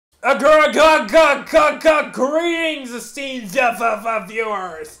Greetings, esteemed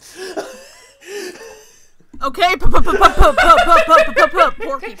viewers. Okay, Porky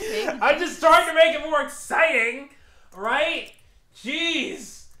Pig. I'm just trying to make it more exciting, right?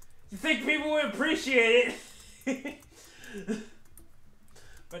 Jeez, you think people would appreciate it?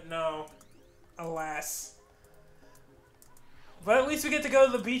 But no, alas. But at least we get to go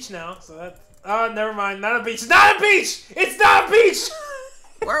to the beach now, so that. Oh, never mind. Not a beach. Not a beach! It's not a beach!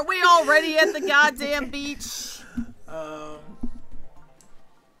 Weren't we already at the goddamn beach?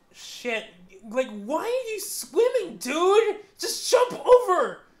 Shit. Like, why are you swimming, dude? Just jump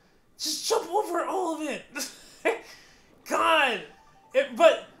over! Just jump over all of it! God!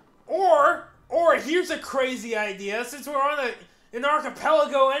 Or here's a crazy idea. Since we're on an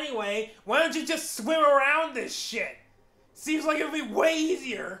archipelago anyway, why don't you just swim around this shit? Seems like it would be way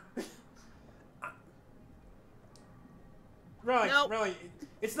easier. Really, nope. Really,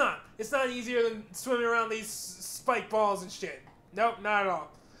 it's not. It's not easier than swimming around these spike balls and shit. Nope, not at all.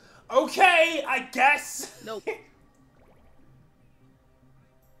 Okay, I guess. Nope.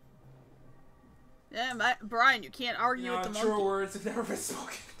 Yeah, Brian, you can't argue with the monkey. True words have never been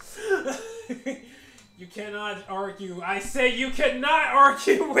spoken. You cannot argue. I say you cannot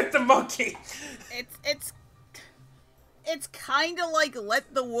argue with the monkey. It's kind of like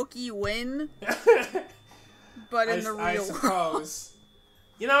let the Wookiee win. But in the real I suppose.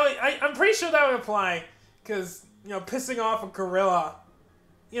 You know, I'm pretty sure that would apply. Because, you know, pissing off a gorilla.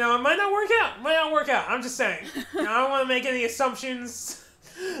 You know, it might not work out. It might not work out. I'm just saying. You know, I don't want to make any assumptions.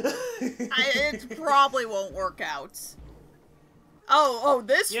 It probably won't work out. Oh,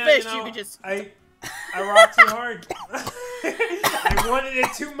 this fish you could just... I rocked too hard. I wanted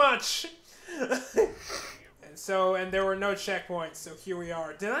it too much. And there were no checkpoints, so here we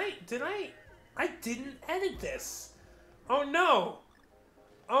are. I didn't edit this. Oh no.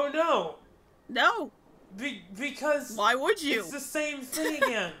 Oh no. No. Because... Why would you? It's the same thing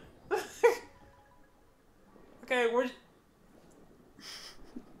again. Okay,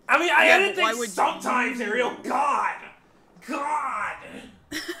 I mean, I edit things sometimes, Ariel. God.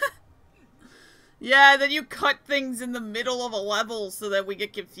 Yeah, then you cut things in the middle of a level so that we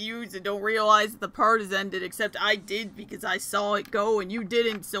get confused and don't realize that the part has ended, except I did because I saw it go and you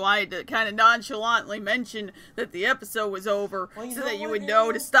didn't, so I had to kind of nonchalantly mention that the episode was over so that you would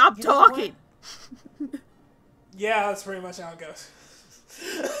know to stop talking. Yeah, that's pretty much how it goes.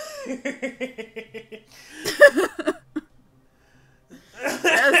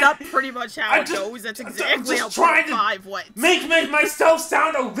 That's not pretty much how it goes. That's exactly how part 5 went. Make myself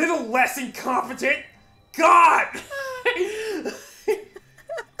sound a little less incompetent. God!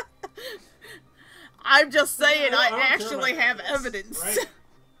 I'm just saying, I actually have evidence.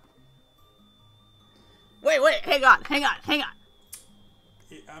 Right? Wait, hang on. I'm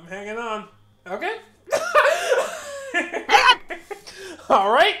hanging on. Okay? Hang on!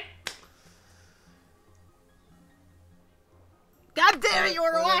 Alright. God damn it, you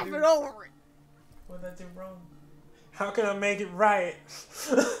were laughing over it. What did I do wrong? How can I make it right?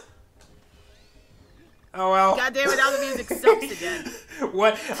 Oh well. God damn it, now the music sucks again.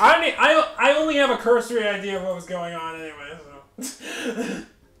 What? I only have a cursory idea of what was going on anyway, so.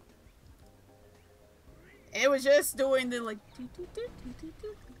 It was just doing the like...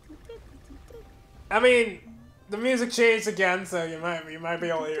 I mean, the music changed again, so you might be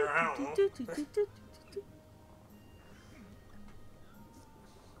able to hear. I don't know.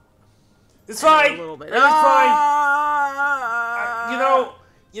 It's fine. A little bit. It's fine.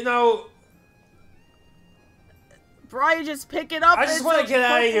 You know. Brian, just pick it up. I just want to get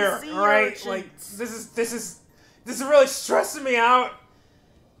out of here. All right, like this is really stressing me out.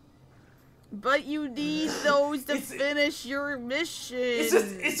 But you need those to finish your mission.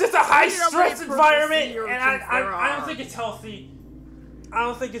 It's just a high stress environment, and I don't think it's healthy. I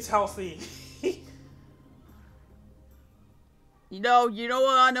don't think it's healthy. You know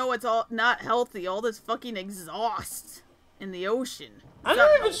what? I know it's all not healthy. All this fucking exhaust in the ocean. I'm not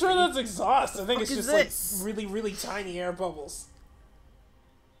even sure that's exhaust. I think it's just like really, really tiny air bubbles.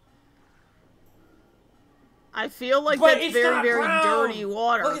 I feel like that's very, very dirty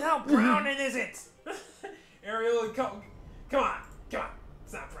water. Look at how brown it isn't. Ariel, come on.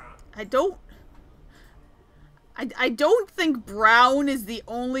 It's not brown. I don't think brown is the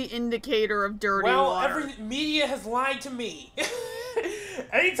only indicator of dirty water. Well, every media has lied to me.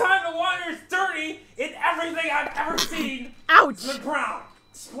 Anytime the water is dirty in everything I've ever seen, ouch! It's been brown.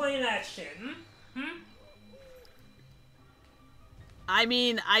 Explain that shit. I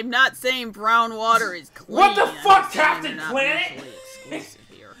mean, I'm not saying brown water is clean. What the fuck, Captain Planet?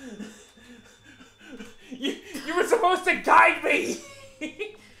 You were supposed to guide me.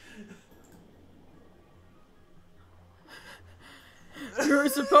 were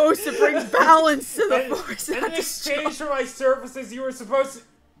supposed to bring balance to the force. And in exchange for my services, you were supposed to...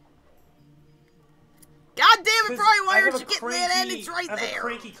 God damn it, Brian, why aren't you getting that end? It's right there. I have a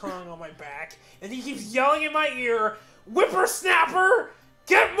cranky Kong on my back, and he keeps yelling in my ear, "Whippersnapper!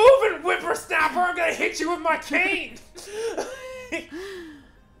 Get moving, whippersnapper! I'm gonna hit you with my cane!"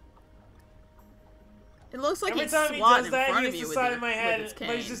 It looks like every he's time he swatting does that, in front he of hits you the side with of my with head, his but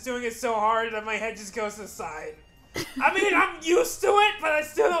he's cane. just doing it so hard that my head just goes to the side. I mean, I'm used to it, but I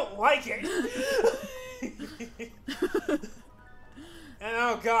still don't like it. And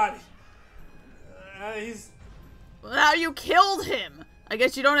oh god, he's... Well, now you killed him. I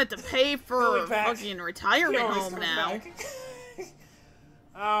guess you don't have to pay for a back. fucking retirement home now.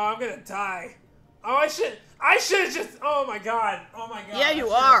 Oh, I'm gonna die. Oh, I should have just... Oh my god. Yeah, you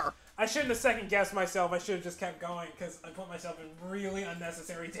are. I shouldn't have second guessed myself. I should have just kept going, because I put myself in really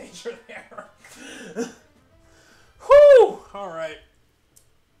unnecessary danger there. Whew! Alright.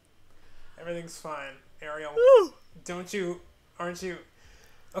 Everything's fine, Ariel. Whew. Aren't you...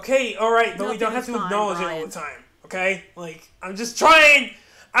 Okay, alright, but we don't have to acknowledge it all the time, okay? Like, I'm trying...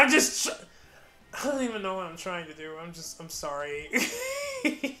 I don't even know what I'm trying to do. I'm sorry.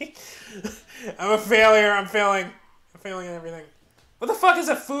 I'm a failure. I'm failing at everything. What the fuck is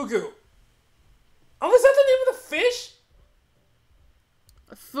a fugu? Oh, is that the name of the fish?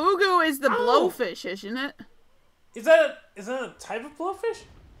 Fugu is the blowfish, isn't it? Is that a type of blowfish?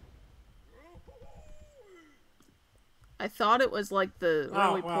 I thought it was like the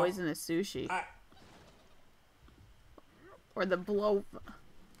really poisonous sushi. Or the blow...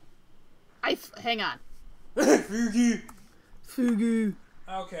 hang on. Fugu.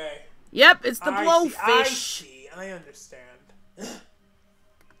 Okay. Yep, it's the blowfish. I see. I understand.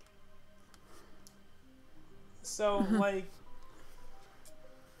 So, like...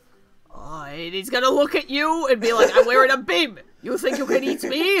 Oh, and he's gonna look at you and be like, I'm wearing a bib. You think you can eat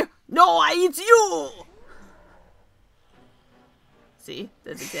me? No, I eat you! See?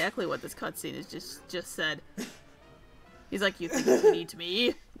 That's exactly what this cutscene is just said. He's like, you think you can eat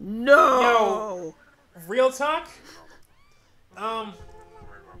me? No! Yo, real talk?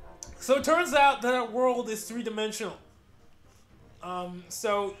 So it turns out that our world is three-dimensional.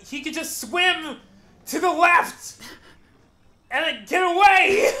 So he could just swim to the left and then get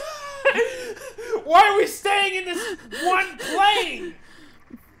away! Why are we staying in this one plane?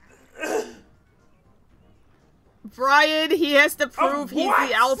 Brian, he has to prove he's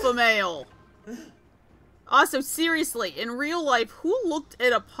the alpha male. Also, seriously, in real life, who looked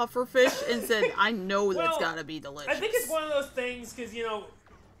at a pufferfish and said, I know that's gotta be delicious? I think it's one of those things, because, you know,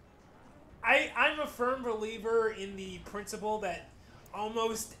 I'm a firm believer in the principle that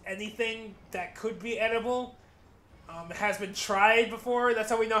almost anything that could be edible has been tried before. That's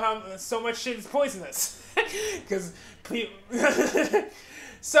how we know how so much shit is poisonous. Because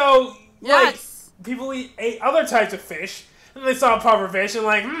so, like, people ate other types of fish, and they saw a pufferfish and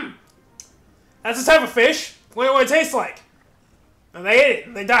like, that's the type of fish. Wonder what it tastes like. And they ate it,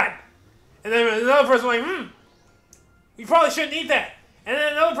 and they died. And then another person was like, you probably shouldn't eat that. And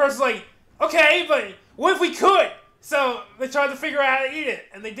then another person's like, okay, but what if we could? So they tried to figure out how to eat it,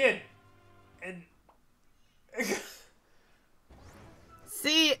 and they did. And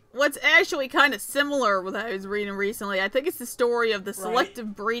see, what's actually kind of similar with what I was reading recently, I think it's the story of the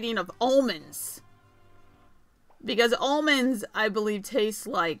selective breeding of almonds. Because almonds, I believe, taste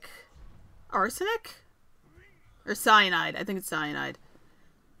like arsenic? Or cyanide. I think it's cyanide.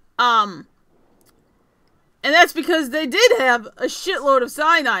 And that's because they did have a shitload of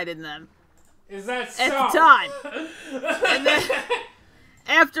cyanide in them. Is that so? At the time. And then,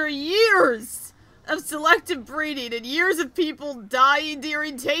 after years of selective breeding and years of people dying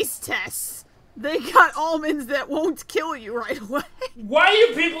during taste tests, they got almonds that won't kill you right away. Why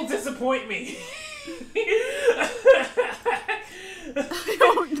do people disappoint me? I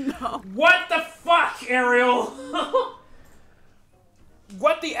don't know. What the fuck, Ariel?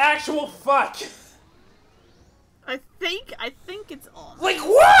 What the actual fuck? I think it's almonds. Like,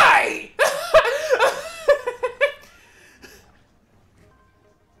 why?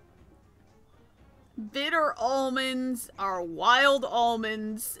 Bitter almonds are wild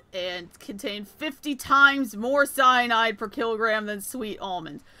almonds and contain 50 times more cyanide per kilogram than sweet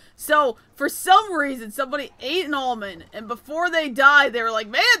almonds. So, for some reason, somebody ate an almond, and before they died, they were like,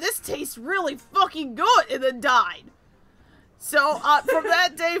 man, this tastes really fucking good, and then died. So, from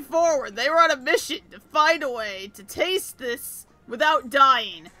that day forward, they were on a mission to find a way to taste this without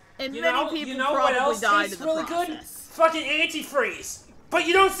dying. And many people probably died in the really process. Good? Fucking antifreeze. But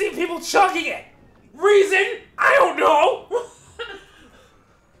you don't see people chugging it. Reason? I don't know.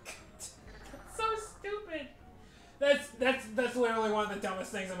 So stupid. That's literally literally one of the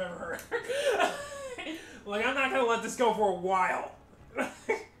dumbest things I've ever heard. Like, I'm not gonna let this go for a while.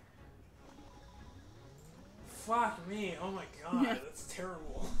 Fuck me. Oh my god, that's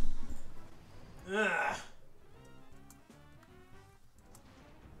terrible. Ugh.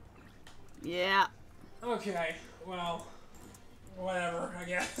 Yeah. Okay, well, whatever, I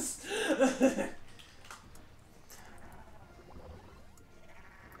guess.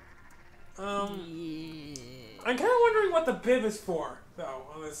 I'm kind of wondering what the bib is for, though,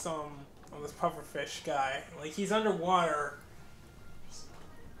 on this pufferfish guy. Like, he's underwater.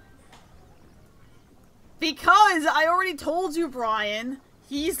 Because I already told you, Brian.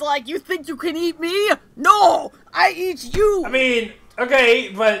 He's like, you think you can eat me? No! I eat you! I mean,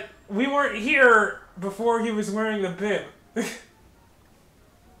 okay, but we weren't here before he was wearing the bib.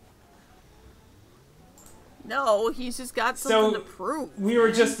 No, he's just got something to prove. We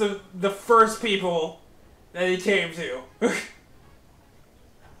were just the first people that he came to.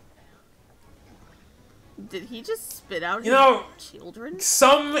 Did he just spit out You know, children?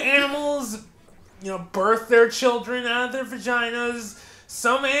 Some animals, birth their children out of their vaginas.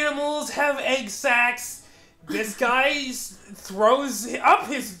 Some animals have egg sacs. This guy throws up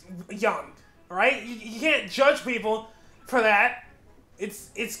his young, right? You can't judge people for that. It's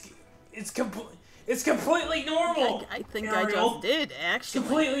completely normal. I think Ariel. I just did, actually. It's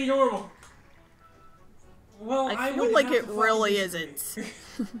completely normal. Well, I feel like it really isn't.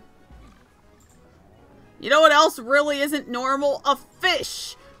 You know what else really isn't normal? A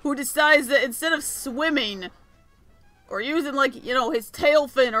fish who decides that instead of swimming or using, like, his tail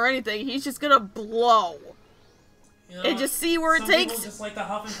fin or anything, he's just gonna blow. And just see where it takes. Some people just like to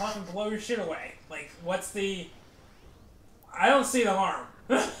huff and puff and blow your shit away. Like, what's the... I don't see the harm.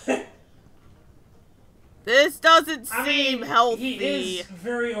 This doesn't seem healthy. He is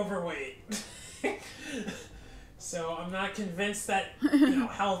very overweight. So I'm not convinced that,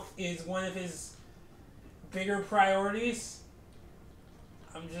 health is one of his bigger priorities.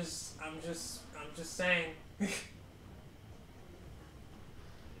 I'm just saying.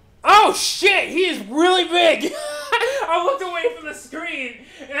 Oh shit, he is really big! I looked away from the screen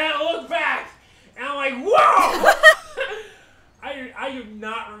and I looked back and I'm like, whoa! I do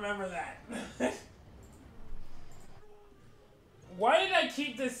not remember that. Why did I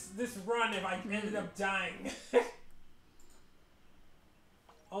keep this run if I ended up dying?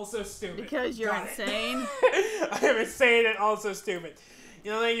 Also stupid. Because you're insane. I am insane and also stupid.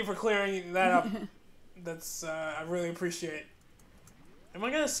 Thank you for clearing that up. That's I really appreciate it. Am I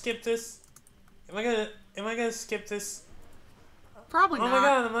gonna skip this? Am I gonna skip this? Probably not. Oh my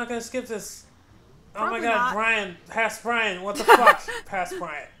god, I'm not gonna skip this. Probably oh my god, not. Brian, past Brian, what the fuck? Past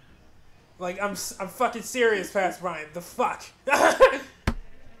Brian. Like, I'm fucking serious, past Brian. The fuck?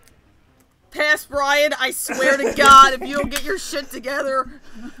 Past Brian, I swear to God, if you don't get your shit together.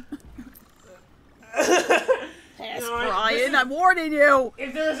 Past Brian, I'm warning you.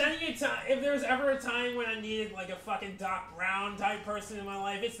 If there was ever a time when I needed, like, a fucking Doc Brown type person in my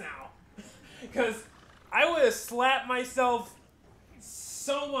life, it's now. Because I would have slapped myself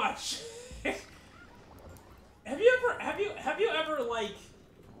so much. Have you ever like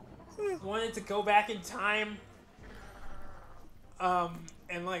wanted to go back in time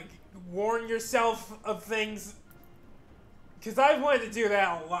and like warn yourself of things? Because I've wanted to do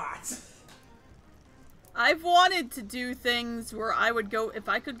that a lot. I've wanted to do things where I would go, if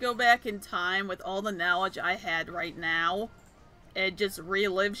I could go back in time with all the knowledge I had right now and just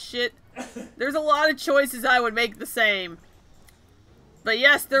relive shit. There's a lot of choices I would make the same. But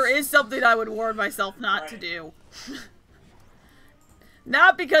yes, there is something I would warn myself not to do.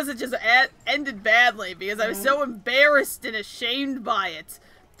 Not because it just ended badly, because I was so embarrassed and ashamed by it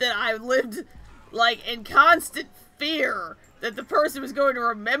that I lived, like, in constant fear that the person was going to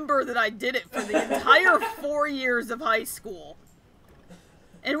remember that I did it for the entire 4 years of high school.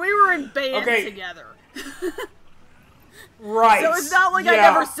 And we were in band together. Right. So it's not like I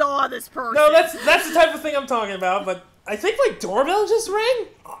never saw this person. No, that's the type of thing I'm talking about, but I think my doorbell just rang.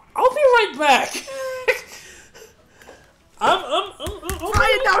 I'll be right back.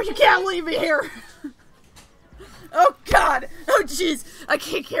 Brian, no, you can't leave me here. Oh, God. Oh, jeez. I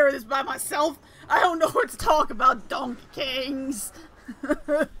can't carry this by myself. I don't know what to talk about, Dankey Kangs.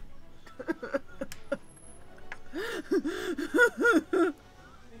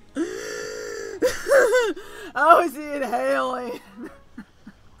 How is he inhaling?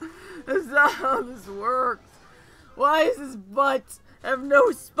 That's not how this works. Why is his butt have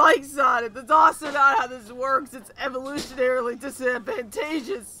no spikes on it? That's also not how this works. It's evolutionarily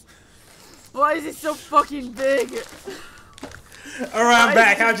disadvantageous. Why is he so fucking big? Alright, I'm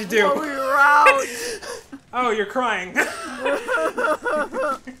back. How'd you do? Around. Oh, you're crying.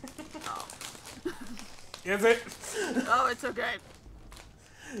 Oh. Is it? Oh, it's okay.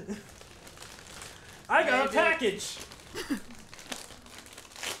 I got a package.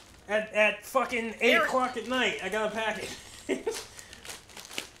 At fucking 8 o'clock at night, I got a package.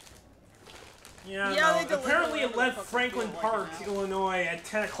 Yeah, Yeah, no. Apparently it left Franklin Park, Illinois at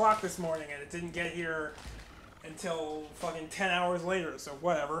 10 o'clock this morning, and it didn't get here until fucking 10 hours later, so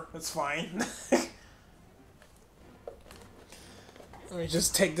whatever. That's fine. Let me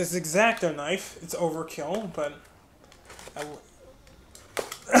just take this X-Acto knife. It's overkill, but...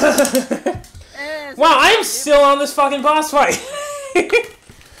 Wow, I'm still on this fucking boss fight!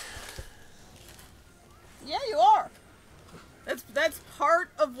 Yeah, you are. That's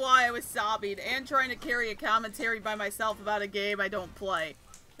part of why I was sobbing and trying to carry a commentary by myself about a game I don't play.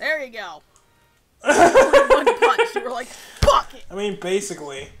 There you go. One punch. You were like, fuck it. I mean,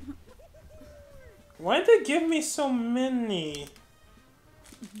 basically. Why'd they give me so many?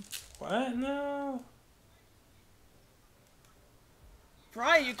 What? No.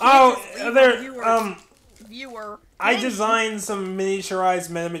 Brian, you can't just leave there. Viewer. I designed some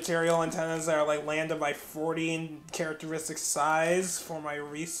miniaturized metamaterial antennas that are like lambda by 40 in characteristic size for my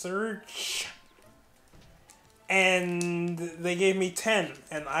research. And they gave me 10,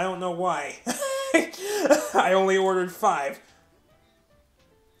 and I don't know why. I only ordered 5.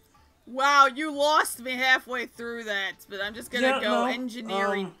 Wow, you lost me halfway through that, but I'm just gonna go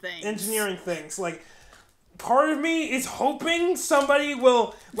engineering things. Engineering things. Like, part of me is hoping somebody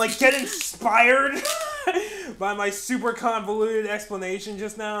will, like, get inspired by my super convoluted explanation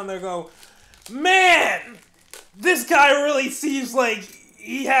just now, and they'll go, man, this guy really seems like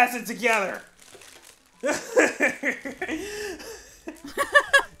he has it together.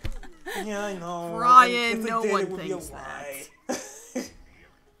 Yeah, I know. Brian, no one thinks that.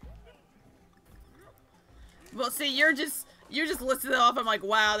 Well, see, you just listed it off. I'm like,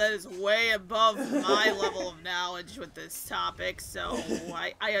 wow, that is way above my level of knowledge with this topic. So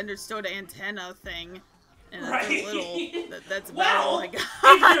I understood antenna thing, and that's a little. That's about all I got.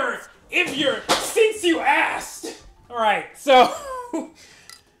 Since you asked. All right, so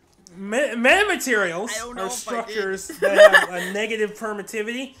metamaterials are structures that have a negative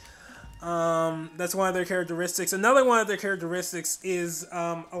permittivity. That's one of their characteristics. Another one of their characteristics is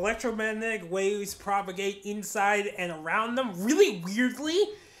electromagnetic waves propagate inside and around them really weirdly,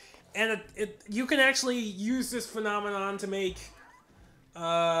 and you can actually use this phenomenon to make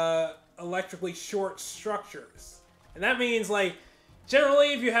electrically short structures. And that means, like,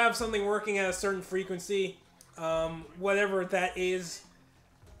 generally if you have something working at a certain frequency, whatever that is,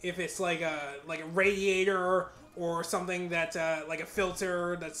 if it's like a radiator or something that, like a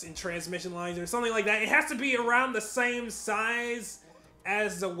filter that's in transmission lines or something like that, it has to be around the same size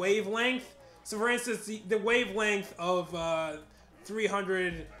as the wavelength. So for instance, the wavelength of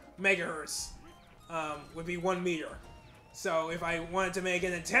 300 megahertz would be 1 meter. So if I wanted to make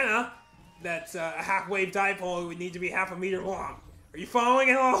an antenna that's a half-wave dipole, it would need to be half a meter long. Are you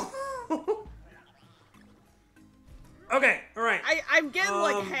following at all? Okay, all right. I'm getting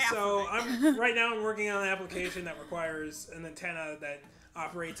like half. So right now I'm working on an application that requires an antenna that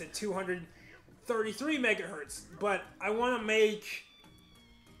operates at 233 megahertz. But I want to make,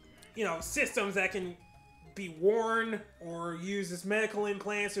 systems that can be worn or used as medical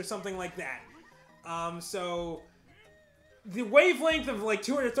implants or something like that. So the wavelength of like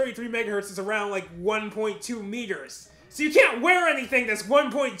 233 megahertz is around like 1.2 meters. So you can't wear anything that's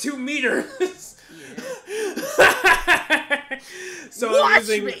 1.2 meters. So I'm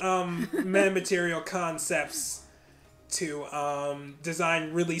using metamaterial concepts to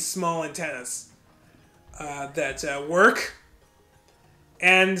design really small antennas that work.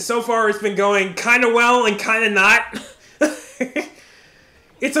 And so far it's been going kind of well and kind of not.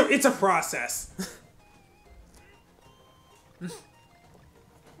 It's a process.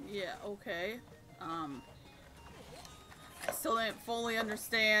 Yeah, okay. I still didn't fully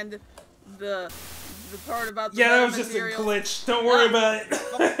understand the part about the that was just a glitch. Don't worry about it.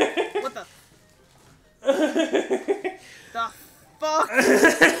 What the? The fuck?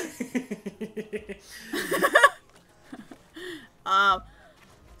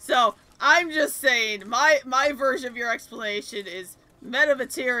 So I'm just saying my version of your explanation is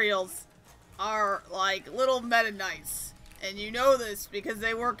metamaterials are like little meta knights, and you know this because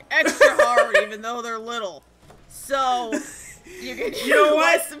they work extra hard even though they're little. So you can use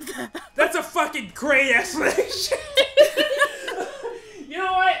less of them. That's a fucking great explanation. You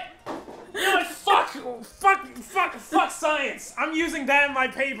know what? Fuck science. I'm using that in my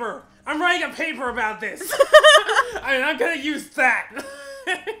paper. I'm writing a paper about this. I'm gonna use that.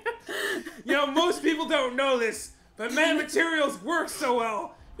 most people don't know this, but metamaterials work so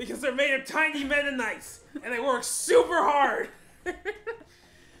well because they're made of tiny meta knights, and they work super hard.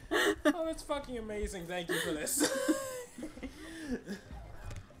 Oh, that's fucking amazing. Thank you for this.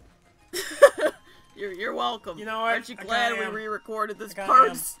 You're welcome. You know what? Aren't you glad we re-recorded this I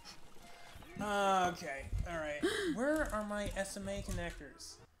part? Okay, alright. Where are my SMA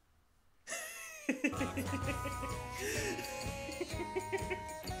connectors?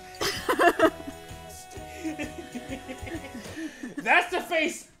 That's the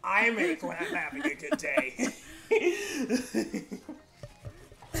face I make when I'm having a good day.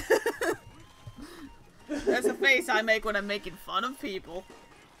 That's the face I make when I'm making fun of people.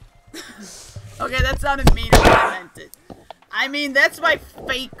 Okay, that sounded mean when I meant it. I mean, that's my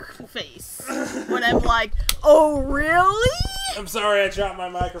fake face. When I'm like, oh, really? I'm sorry I dropped my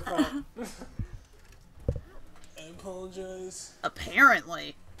microphone. I apologize.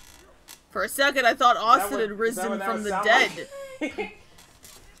 Apparently. For a second, I thought Austin had risen from the dead. Like?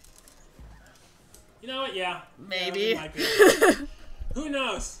 You know what? Yeah. Maybe. Yeah, who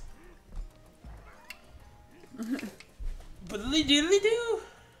knows? Biddly diddly do.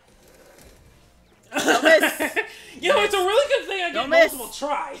 Don't miss. You know, it's a really good thing I get multiple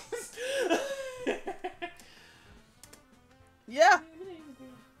tries. Yeah.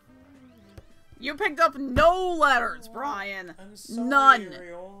 You picked up no letters, Brian. I'm sorry, None.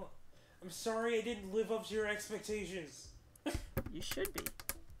 Ariel. I'm sorry I didn't live up to your expectations. You should be.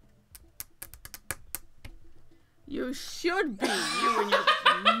 You should be. You and your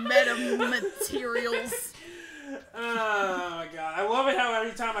metamaterials. Oh my god. I love it how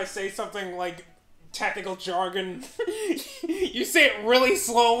every time I say something like technical jargon, you say it really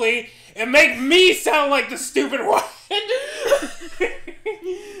slowly and make me sound like the stupid one.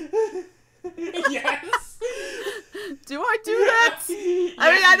 Yes. Do I do that?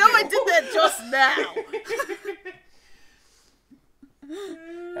 I mean, I know I did that just now.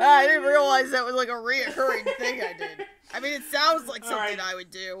 I didn't realize that was like a reoccurring thing I did. I mean, it sounds like something I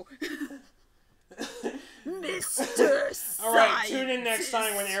would do. Mr. Alright, tune in next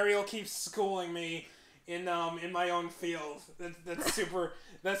time when Ariel keeps schooling me in my own field. That's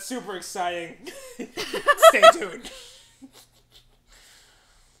super exciting. Stay tuned.